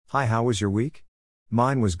Hi, how was your week?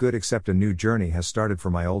 Mine was good, except a new journey has started for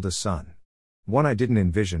my oldest son. One I didn't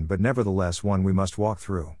envision, but nevertheless one we must walk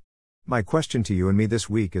through. My question to you and me this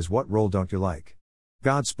week is, what role don't you like?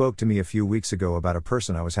 God spoke to me a few weeks ago about a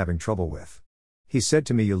person I was having trouble with. He said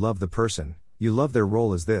to me, you love the person, you love their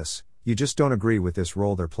role as this, you just don't agree with this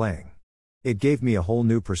role they're playing. It gave me a whole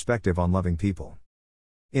new perspective on loving people.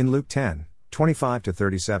 In Luke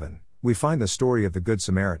 10:25-37, we find the story of the Good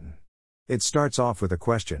Samaritan. It starts off with a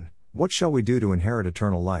question: what shall we do to inherit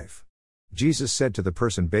eternal life? Jesus said to the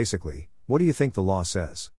person basically, what do you think the law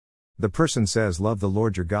says? The person says, love the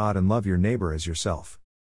Lord your God and love your neighbor as yourself.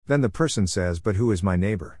 Then the person says, but who is my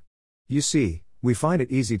neighbor? You see, we find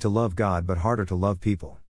it easy to love God but harder to love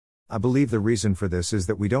people. I believe the reason for this is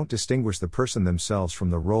that we don't distinguish the person themselves from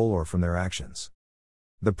the role or from their actions.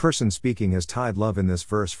 The person speaking has tied love in this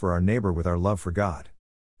verse for our neighbor with our love for God.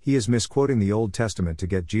 He is misquoting the Old Testament to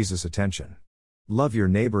get Jesus' attention. Love your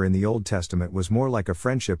neighbor in the Old Testament was more like a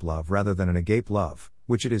friendship love rather than an agape love,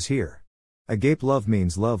 which it is here. Agape love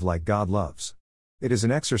means love like God loves. It is an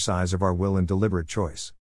exercise of our will and deliberate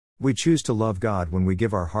choice. We choose to love God when we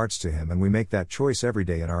give our hearts to Him, and we make that choice every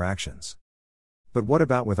day in our actions. But what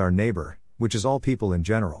about with our neighbor, which is all people in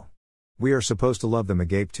general? We are supposed to love them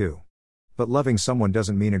agape too. But loving someone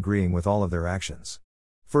doesn't mean agreeing with all of their actions.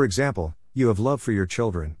 For example, you have love for your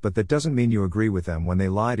children, but that doesn't mean you agree with them when they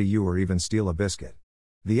lie to you or even steal a biscuit.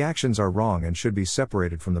 The actions are wrong and should be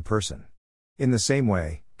separated from the person. In the same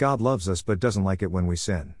way, God loves us but doesn't like it when we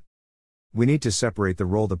sin. We need to separate the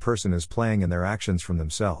role the person is playing in their actions from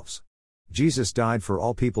themselves. Jesus died for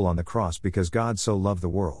all people on the cross because God so loved the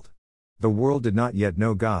world. The world did not yet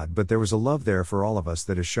know God, but there was a love there for all of us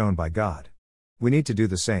that is shown by God. We need to do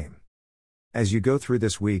the same. As you go through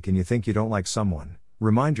this week and you think you don't like someone,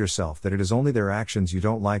 remind yourself that it is only their actions you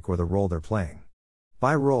don't like or the role they're playing.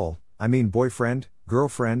 By role, I mean boyfriend,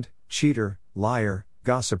 girlfriend, cheater, liar,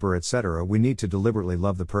 gossiper, etc. We need to deliberately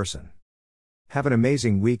love the person. Have an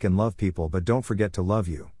amazing week and love people, but don't forget to love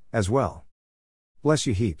you, as well. Bless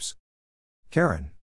you heaps. Karen.